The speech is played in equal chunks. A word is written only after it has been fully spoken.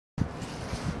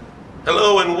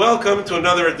Hello and welcome to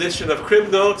another edition of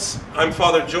Crib Notes. I'm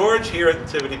Father George here at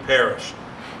Nativity Parish.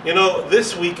 You know,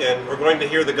 this weekend we're going to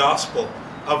hear the gospel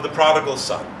of the prodigal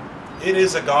son. It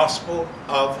is a gospel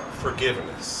of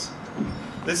forgiveness.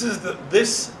 This is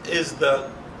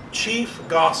the chief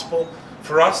gospel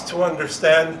for us to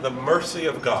understand the mercy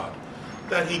of God.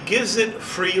 That He gives it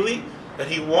freely, that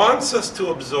He wants us to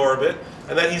absorb it,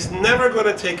 and that He's never going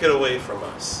to take it away from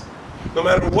us. No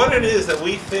matter what it is that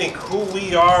we think, who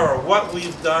we are, or what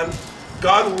we've done,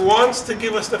 God wants to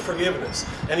give us the forgiveness.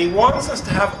 And He wants us to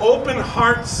have open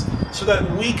hearts so that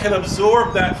we can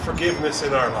absorb that forgiveness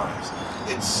in our lives.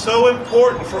 It's so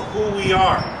important for who we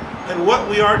are and what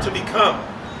we are to become.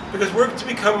 Because we're to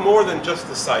become more than just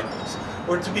disciples.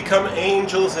 We're to become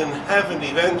angels in heaven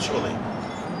eventually.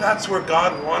 That's where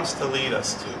God wants to lead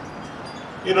us to.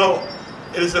 You know,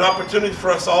 it is an opportunity for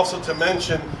us also to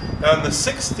mention that on the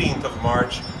 16th of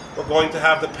March, we're going to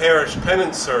have the parish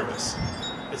penance service.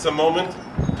 It's a moment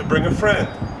to bring a friend,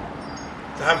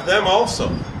 to have them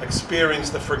also experience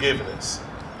the forgiveness.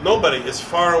 Nobody is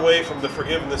far away from the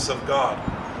forgiveness of God.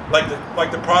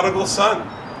 Like the prodigal son,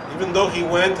 even though he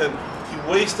went and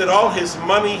he wasted all his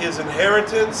money, his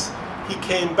inheritance, he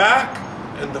came back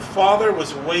and the Father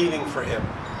was waiting for him.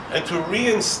 And to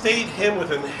reinstate him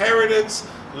with inheritance,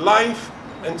 life,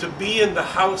 and to be in the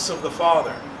house of the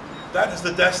Father. That is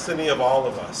the destiny of all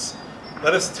of us.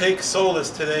 Let us take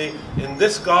solace today in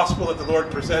this gospel that the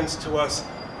Lord presents to us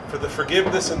for the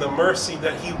forgiveness and the mercy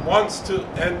that He wants to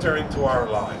enter into our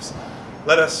lives.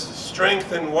 Let us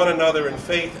strengthen one another in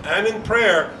faith and in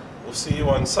prayer. We'll see you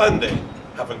on Sunday.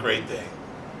 Have a great day.